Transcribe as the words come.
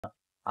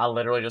I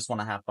literally just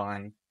want to have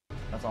fun.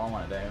 That's all I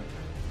want to do.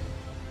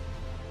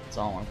 That's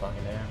all I want to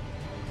fucking do.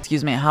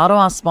 Excuse me, how do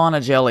I spawn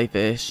a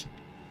jellyfish?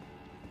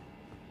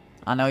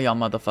 I know y'all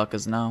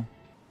motherfuckers know.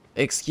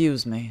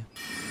 Excuse me.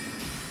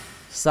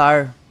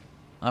 Sir.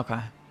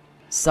 Okay.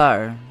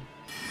 Sir.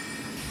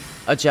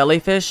 A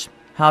jellyfish?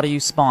 How do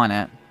you spawn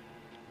it?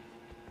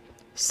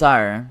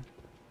 Sir.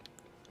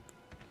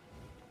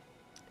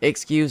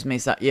 Excuse me,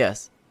 sir.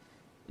 Yes.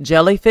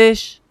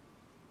 Jellyfish?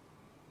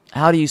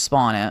 How do you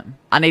spawn it?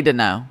 I need to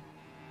know.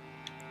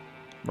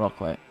 Real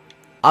quick.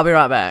 I'll be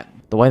right back.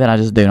 The way that I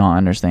just do not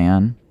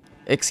understand.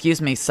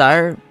 Excuse me,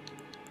 sir.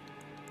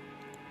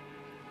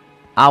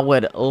 I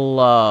would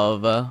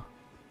love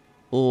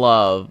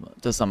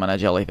to summon a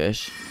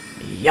jellyfish.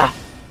 Yeah.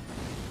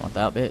 Want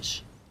that,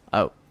 bitch?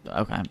 Oh,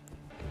 okay.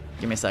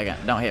 Give me a second.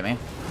 Don't hit me.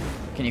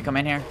 Can you come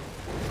in here?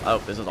 Oh,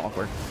 this is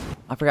awkward.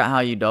 I forgot how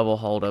you double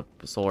hold up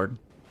a sword.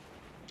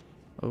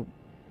 Oh.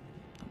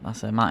 I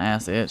said my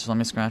ass itch. Let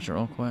me scratch it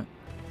real quick.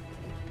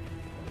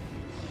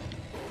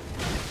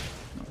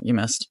 You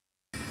missed.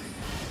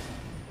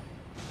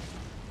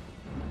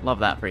 Love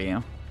that for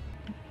you.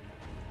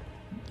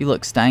 You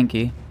look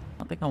stanky.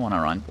 I think I want to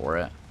run for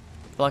it.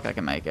 I feel like I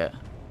can make it.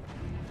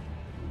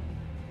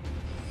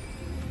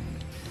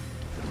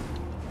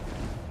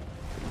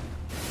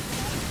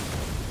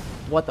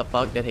 What the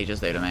fuck did he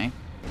just do to me?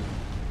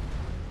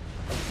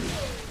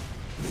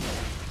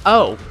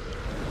 Oh!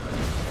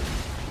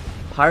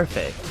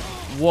 Perfect.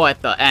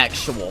 What the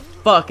actual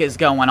fuck is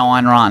going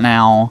on right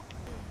now?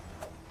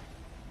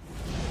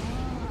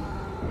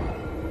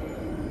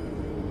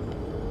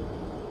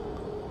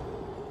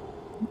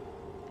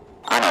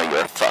 I know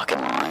you're fucking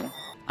lying.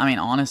 I mean,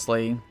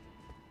 honestly,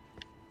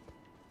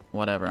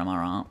 whatever, am I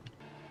right?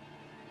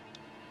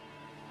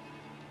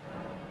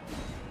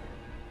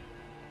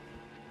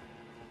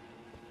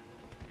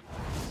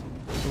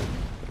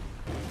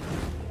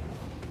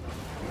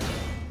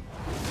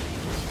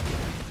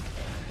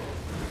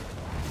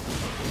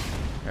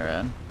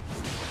 Period.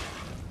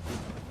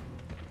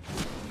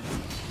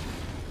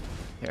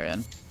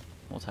 Period.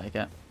 We'll take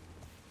it.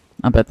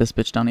 I bet this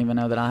bitch don't even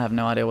know that I have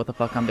no idea what the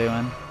fuck I'm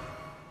doing.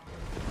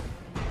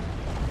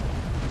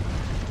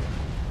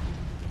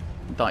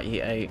 Thought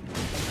he ate.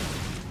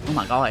 Oh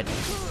my god.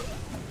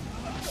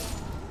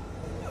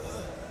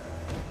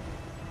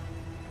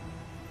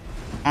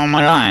 Oh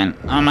my god.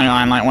 Oh my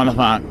god, like what the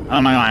fuck? Oh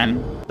my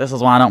god. This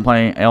is why I don't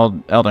play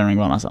Elden Ring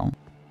by myself.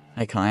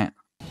 Hey client.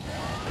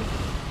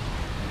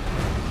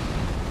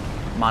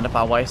 Mind if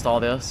I waste all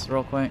this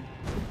real quick?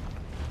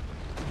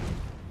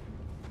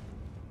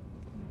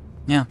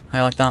 Yeah, how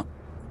you like that?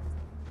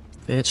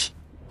 Bitch.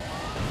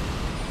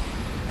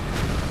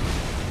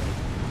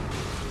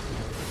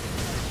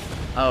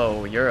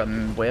 Oh, you're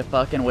a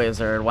fucking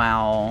wizard.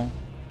 Wow.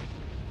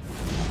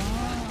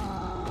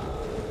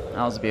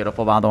 That was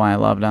beautiful, by the way. I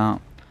loved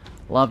it.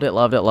 Loved it,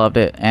 loved it, loved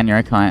it. And you're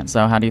a client,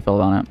 so how do you feel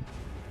about it?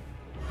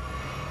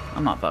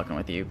 I'm not fucking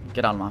with you.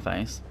 Get out of my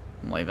face.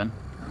 I'm leaving.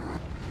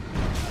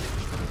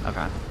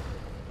 Okay.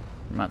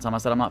 Remember that time I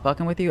said I'm not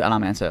fucking with you? And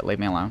I'm into it. Leave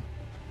me alone.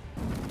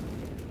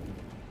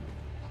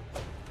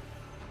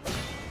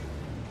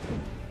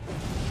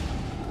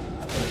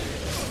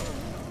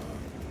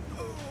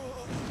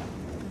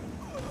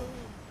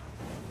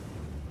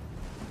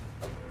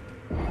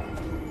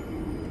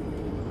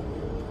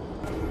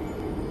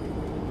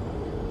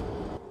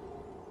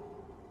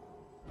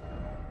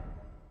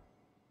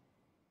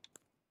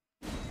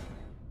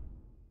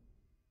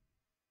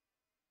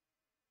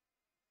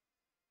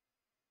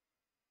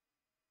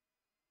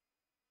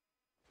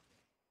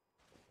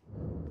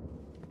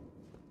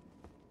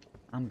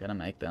 I'm gonna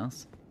make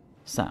this.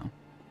 So,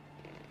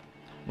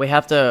 we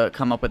have to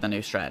come up with a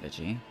new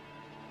strategy.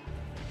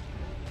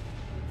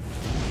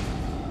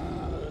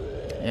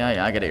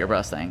 Yeah, I get it, your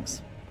breast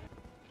things.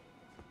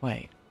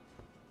 Wait.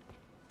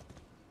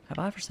 Have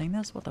I ever seen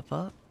this? What the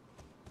fuck?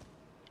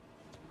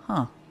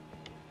 Huh.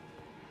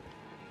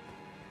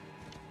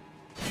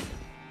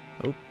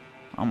 Oop.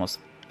 Almost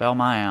fell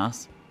my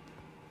ass.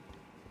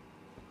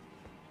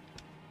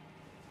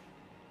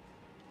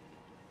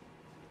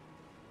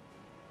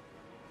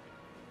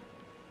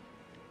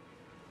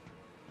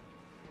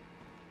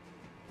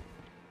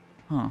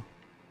 Huh.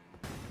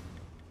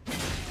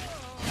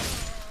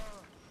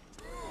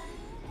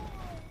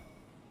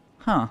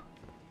 Huh.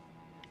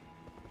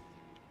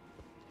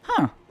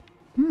 Huh.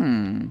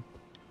 Hmm.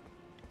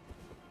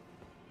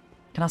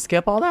 Can I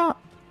skip all that?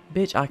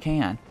 Bitch, I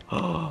can.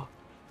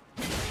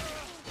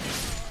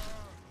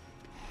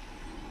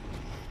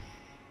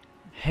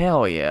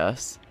 Hell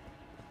yes.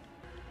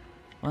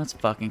 Well, that's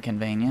fucking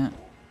convenient.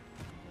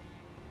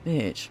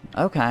 Bitch.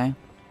 Okay.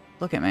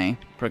 Look at me.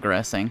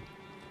 Progressing.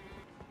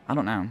 I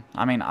don't know.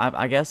 I mean,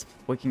 I guess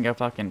we can go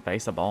fucking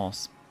face a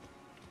boss.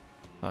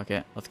 Fuck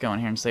it. Let's go in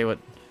here and see who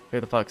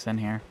the fuck's in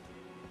here.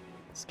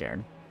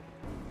 Scared.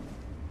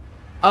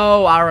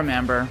 Oh, I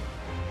remember.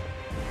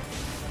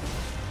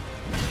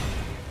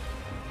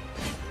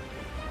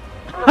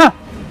 Ha!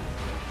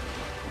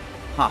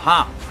 Ha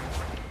ha.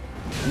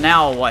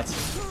 Now what?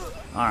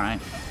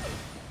 Alright.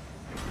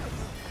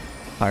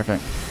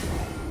 Perfect.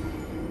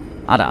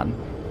 I died.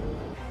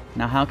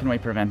 Now how can we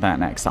prevent that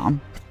next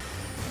time?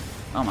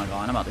 Oh my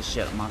god, I'm about to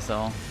shit on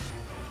myself.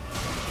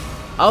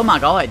 Oh my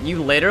god,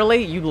 you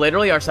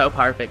literally are so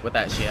perfect with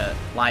that shit.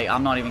 Like,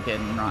 I'm not even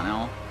kidding right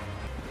now.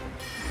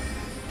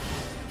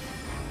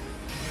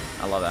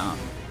 I love that.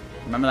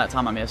 Remember that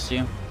time I missed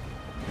you?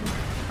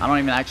 I don't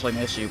even actually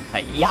miss you.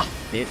 Hey, yeah,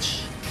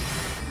 bitch.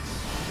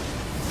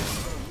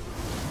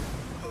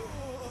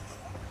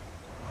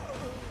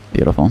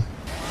 Beautiful.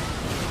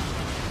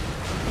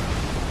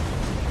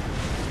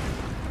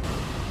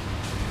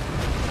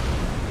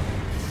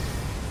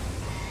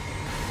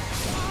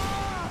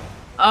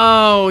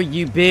 Oh,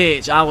 you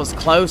bitch. I was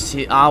close.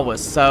 I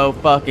was so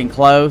fucking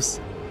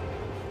close.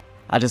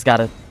 I gotta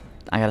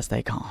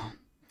stay calm.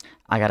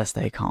 I gotta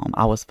stay calm.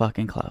 I was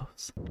fucking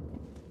close.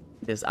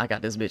 I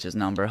got this bitch's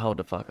number. Hold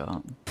the fuck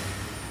up.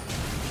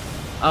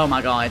 Oh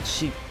my god,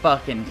 she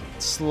fucking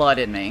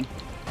slutted me.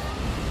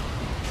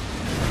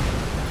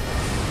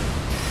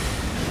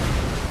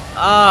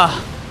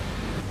 Ah.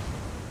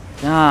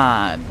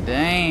 God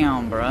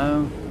damn,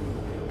 bro.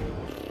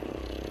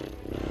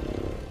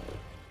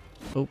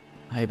 Oh,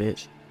 hey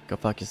bitch. Go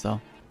fuck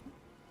yourself.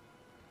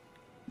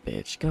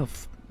 Bitch, go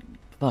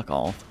fuck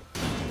off.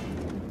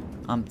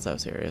 I'm so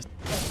serious.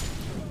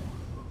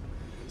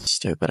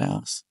 Stupid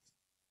ass.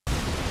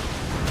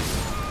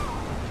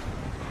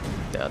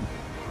 Dead.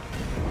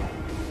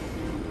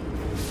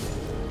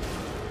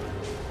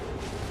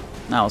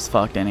 That was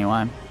fucked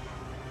anyway.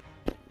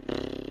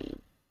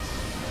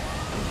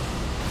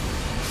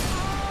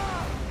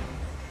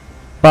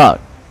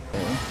 Fuck.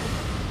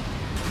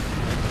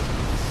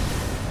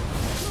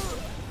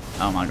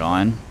 Oh my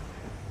god.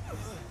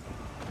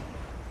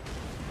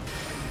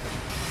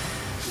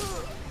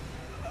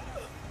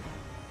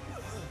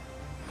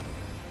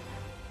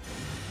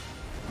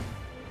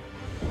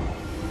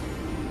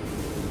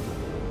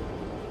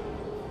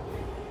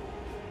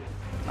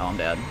 Oh, I'm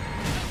dead.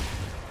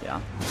 Yeah.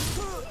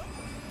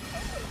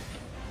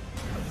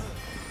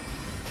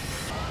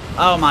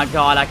 Oh my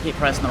god, I keep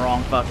pressing the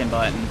wrong fucking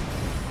button.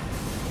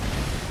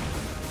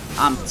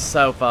 I'm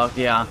so fucked,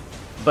 yeah.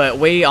 But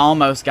we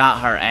almost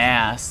got her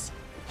ass.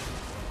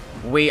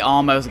 We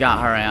almost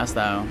got her ass,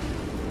 though.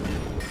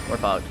 We're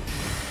fucked.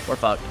 We're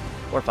fucked.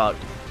 We're fucked.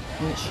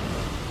 Bitch.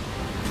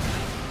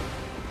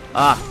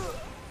 Ah.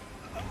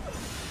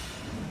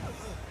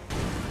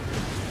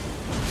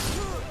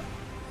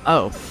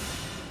 Oh.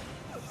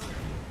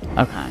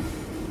 Okay.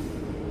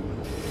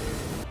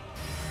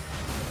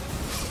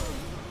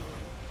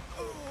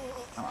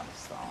 I'm about to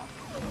stop.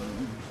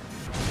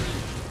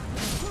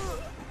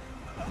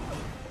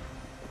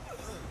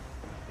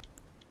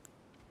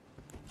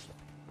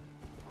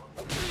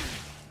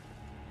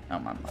 Oh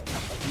my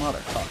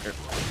motherfucker.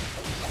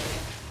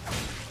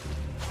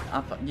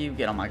 You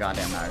get on my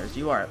goddamn nerves.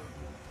 You are.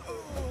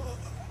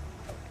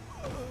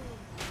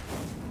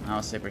 That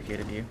was super cute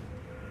of you.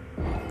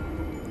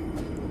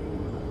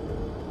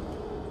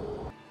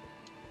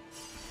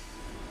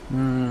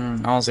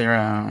 All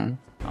zero.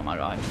 Oh my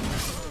god.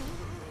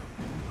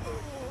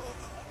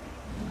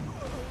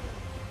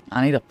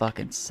 I need a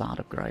fucking sod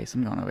of grace.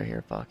 I'm going over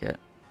here. Fuck it.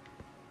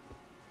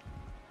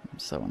 I'm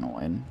so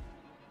annoyed.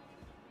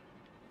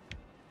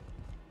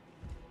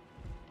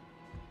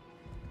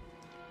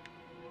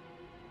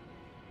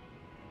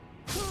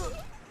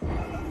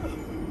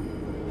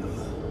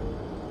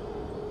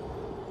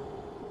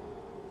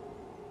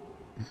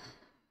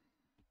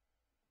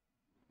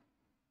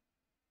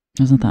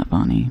 Isn't that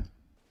funny?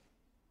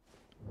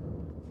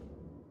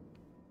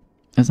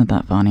 Isn't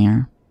that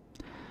funnier?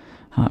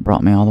 How it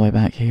brought me all the way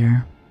back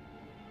here.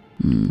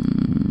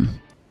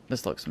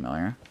 This looks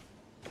familiar.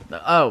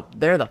 Oh,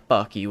 there the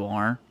fuck you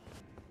are.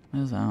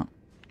 What is that?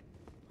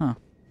 Huh.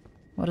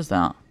 What is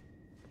that?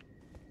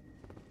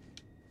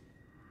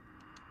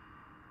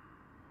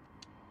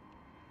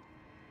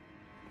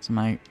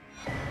 Somebody...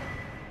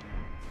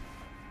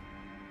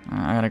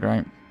 I got a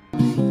grape.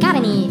 Got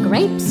any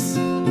grapes?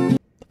 The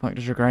fuck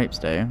does your grapes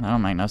do? That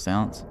don't make no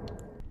sense.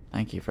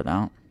 Thank you for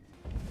that.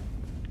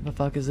 Who the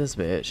fuck is this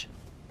bitch?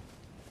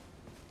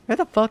 Who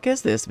the fuck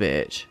is this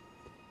bitch?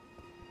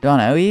 Do I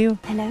know you?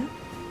 Hello?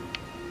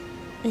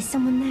 Is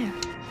someone there?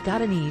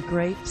 Got any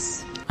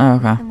grapes? Oh,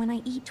 okay. And when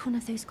I eat one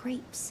of those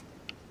grapes,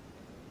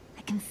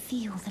 I can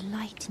feel the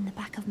light in the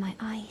back of my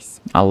eyes.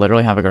 I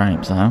literally have a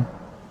grape, so...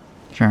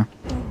 Sure.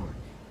 Oh,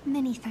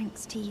 many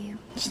thanks to you.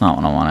 It's not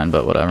what I wanted,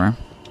 but whatever.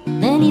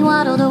 Then he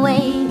waddled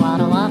away,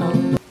 waddle,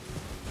 waddle.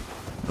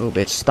 Oh,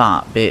 bitch,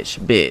 stop. Bitch,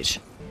 bitch.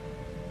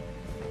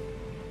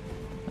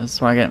 This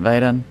is where I get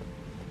invaded.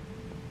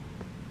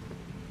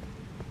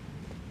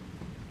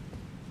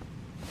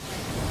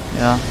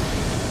 Yeah.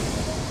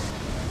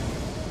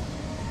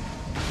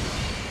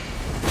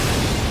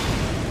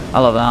 I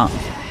love that.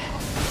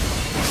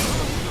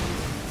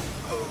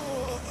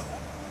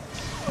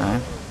 Okay.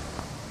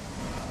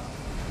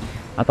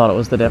 I thought it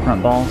was the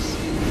different boss.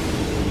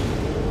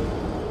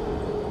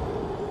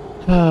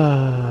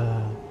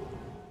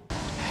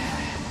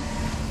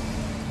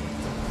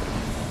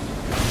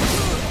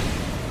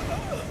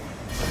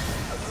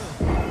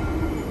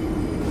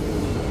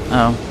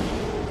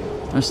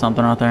 Oh. There's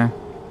something right there.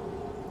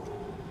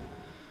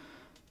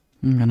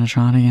 I'm gonna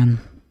try it again.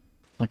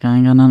 Like I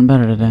ain't got nothing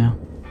better to do.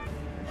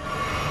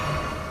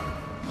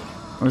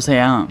 Where's he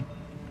at?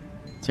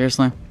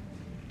 Seriously?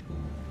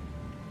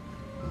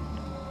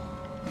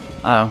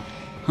 Oh.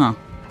 Huh.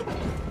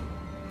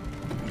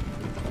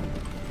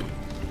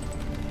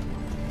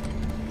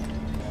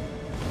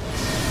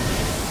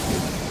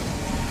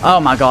 Oh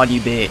my god,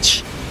 you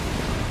bitch.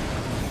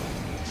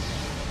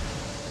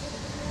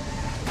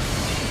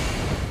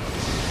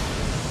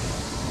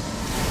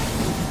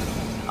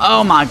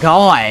 Oh my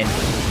god.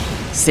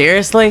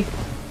 Seriously?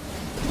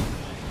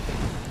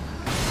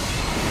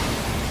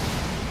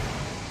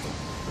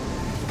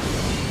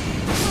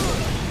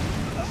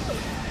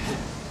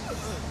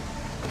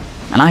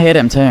 And I hit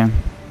him too.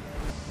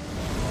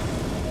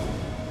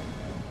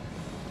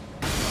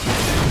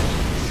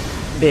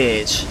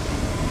 Bitch.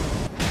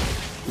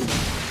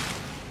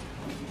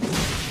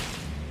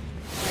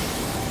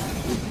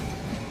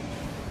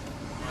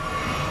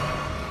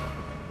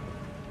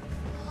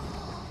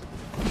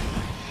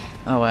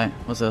 Oh wait,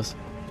 what's this?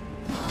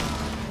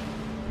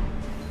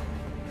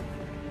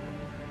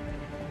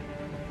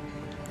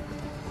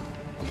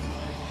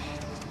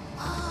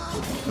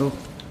 Ooh.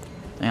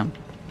 Damn.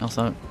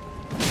 Also.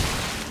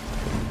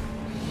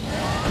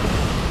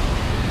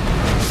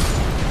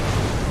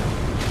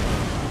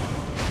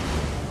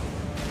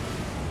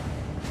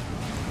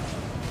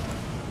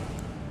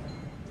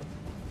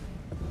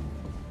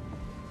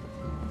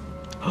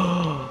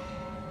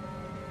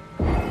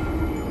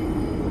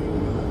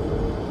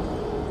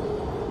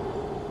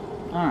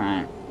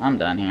 Alright, I'm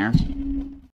done here.